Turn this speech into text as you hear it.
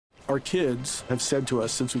Our kids have said to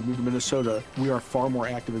us since we moved to Minnesota, we are far more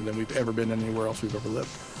active than we've ever been anywhere else we've ever lived.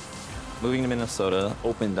 Moving to Minnesota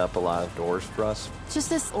opened up a lot of doors for us. Just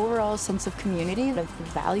this overall sense of community, the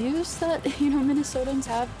values that, Minnesotans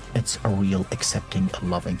have. It's a real accepting,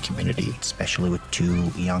 loving community, especially with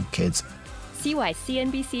 2 young kids. See why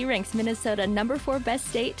CNBC ranks Minnesota number 4 best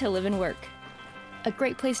state to live and work. A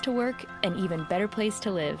great place to work, an even better place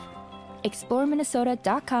to live.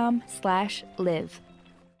 ExploreMinnesota.com/live.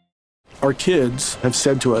 Our kids have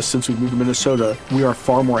said to us since we moved to Minnesota, we are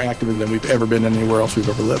far more active than we've ever been anywhere else we've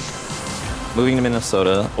ever lived. Moving to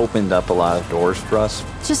Minnesota opened up a lot of doors for us.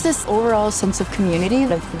 Just this overall sense of community,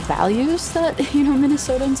 the values that,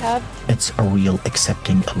 Minnesotans have. It's a real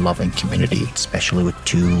accepting, loving community, especially with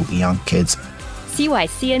 2 young kids. See why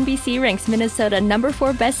CNBC ranks Minnesota number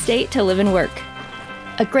 4 best state to live and work.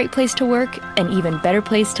 A great place to work, an even better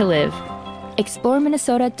place to live.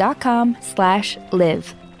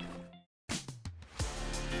 ExploreMinnesota.com/live.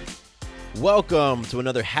 Welcome to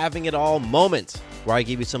another Having It All moment, where I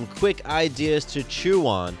give you some quick ideas to chew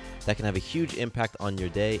on that can have a huge impact on your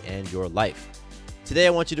day and your life. Today, I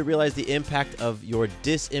want you to realize the impact of your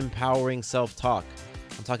disempowering self-talk.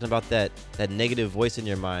 I'm talking about that negative voice in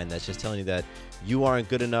your mind that's just telling you that you aren't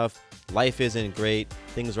good enough, life isn't great,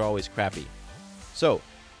 things are always crappy. So,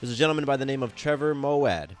 there's a gentleman by the name of Trevor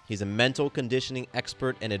Moawad. He's a mental conditioning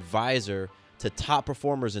expert and advisor to top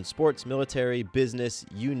performers in sports, military, business,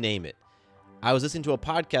 you name it. I was listening to a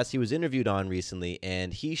podcast he was interviewed on recently,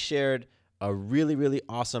 and he shared a really, really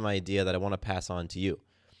awesome idea that I want to pass on to you.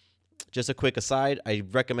 Just a quick aside, I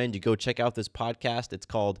recommend you go check out this podcast. It's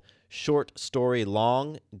called Short Story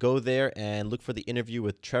Long. Go there and look for the interview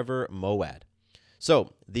with Trevor Moawad.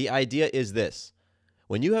 So the idea is this.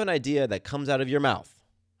 When you have an idea that comes out of your mouth,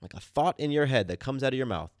 like a thought in your head that comes out of your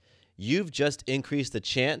mouth, you've just increased the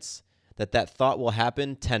chance that that thought will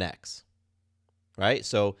happen 10x. Right?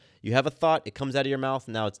 So you have a thought, it comes out of your mouth,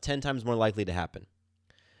 now it's 10 times more likely to happen.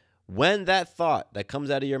 When that thought that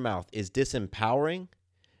comes out of your mouth is disempowering,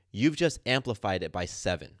 you've just amplified it by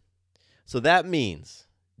 7. So that means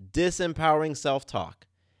disempowering self-talk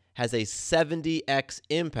has a 70x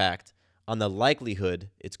impact on the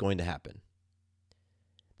likelihood it's going to happen.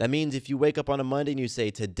 That means if you wake up on a Monday and you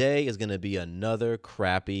say, today is going to be another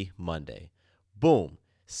crappy Monday, boom,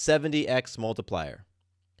 70x multiplier.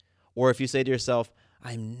 Or if you say to yourself,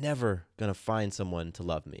 I'm never going to find someone to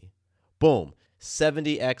love me, boom,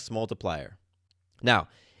 70x multiplier. Now,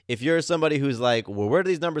 if you're somebody who's like, well, where do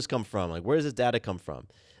these numbers come from? Like, where does this data come from?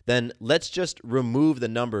 Then let's just remove the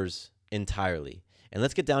numbers entirely. And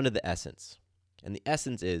let's get down to the essence. And the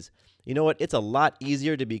essence is, you know what? It's a lot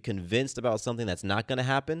easier to be convinced about something that's not going to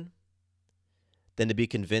happen than to be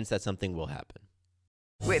convinced that something will happen.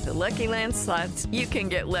 With the Lucky Land Slots, you can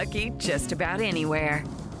get lucky just about anywhere.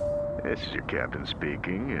 This is your captain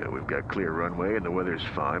speaking. We've got clear runway and the weather's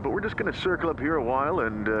fine, but we're just going to circle up here a while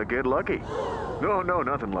and get lucky. No,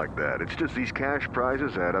 nothing like that. It's just these cash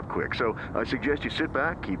prizes add up quick. So I suggest you sit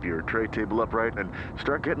back, keep your tray table upright, and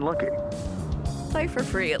start getting lucky. Play for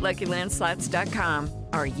free at LuckyLandSlots.com.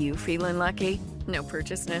 Are you feeling lucky? No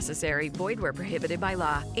purchase necessary. Void where prohibited by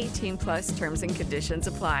law. 18+ terms and conditions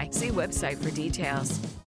apply. See website for details.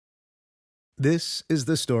 This is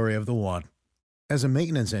the story of the one. As a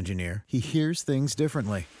maintenance engineer, he hears things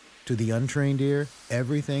differently. To the untrained ear,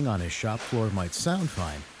 everything on his shop floor might sound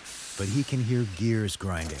fine, but he can hear gears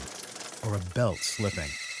grinding or a belt slipping.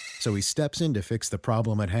 So he steps in to fix the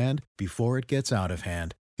problem at hand before it gets out of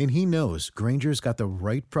hand. And he knows Grainger's got the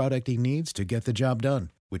right product he needs to get the job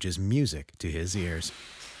done, which is music to his ears.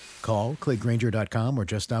 Call, click Grainger.com, or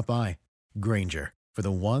just stop by. Grainger, for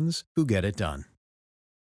the ones who get it done.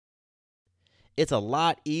 It's a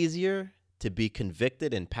lot easier to be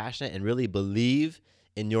convicted and passionate and really believe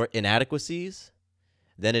in your inadequacies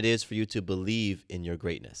than it is for you to believe in your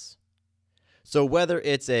greatness. So whether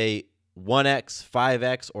it's a 1x,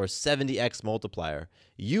 5x, or 70x multiplier,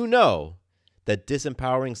 you know that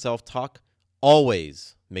disempowering self-talk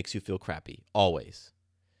always makes you feel crappy, always.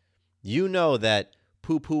 You know that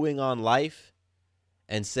poo-pooing on life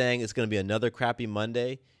and saying it's going to be another crappy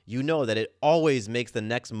Monday, you know that it always makes the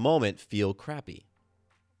next moment feel crappy.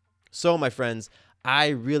 So, my friends, I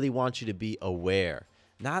really want you to be aware,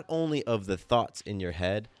 not only of the thoughts in your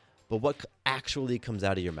head, but what actually comes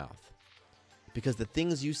out of your mouth. Because the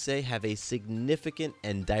things you say have a significant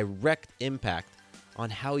and direct impact on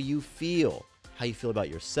how you feel about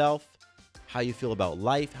yourself, how you feel about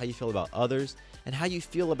life, how you feel about others, and how you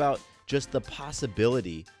feel about just the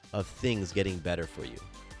possibility of things getting better for you.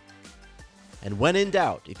 And when in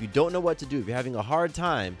doubt, if you don't know what to do, if you're having a hard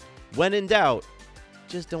time, when in doubt,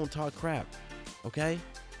 just don't talk crap, okay?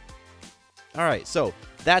 All right, so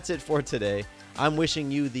that's it for today. I'm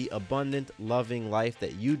wishing you the abundant, loving life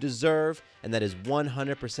that you deserve and that is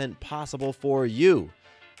 100% possible for you.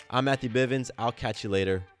 I'm Matthew Bivens. I'll catch you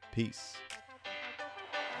later. Peace.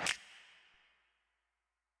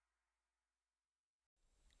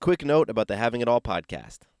 Quick note about the Having It All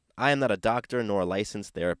podcast. I am not a doctor nor a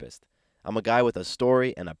licensed therapist. I'm a guy with a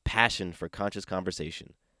story and a passion for conscious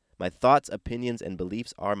conversation. My thoughts, opinions, and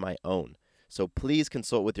beliefs are my own. So please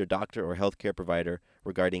consult with your doctor or healthcare provider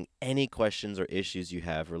regarding any questions or issues you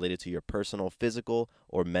have related to your personal physical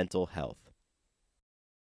or mental health.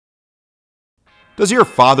 Does your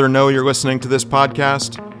father know you're listening to this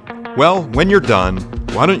podcast? Well, when you're done,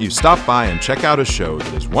 why don't you stop by and check out a show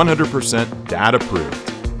that is 100% dad-approved,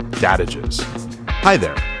 Dadages. Hi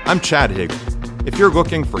there, I'm Chad Higgle. If you're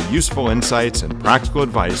looking for useful insights and practical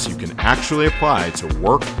advice you can actually apply to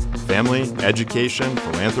work, family, education,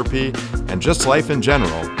 philanthropy, and just life in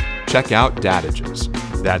general, check out Dadages.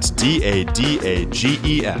 That's Dadages,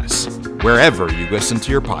 wherever you listen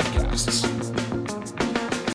to your podcasts.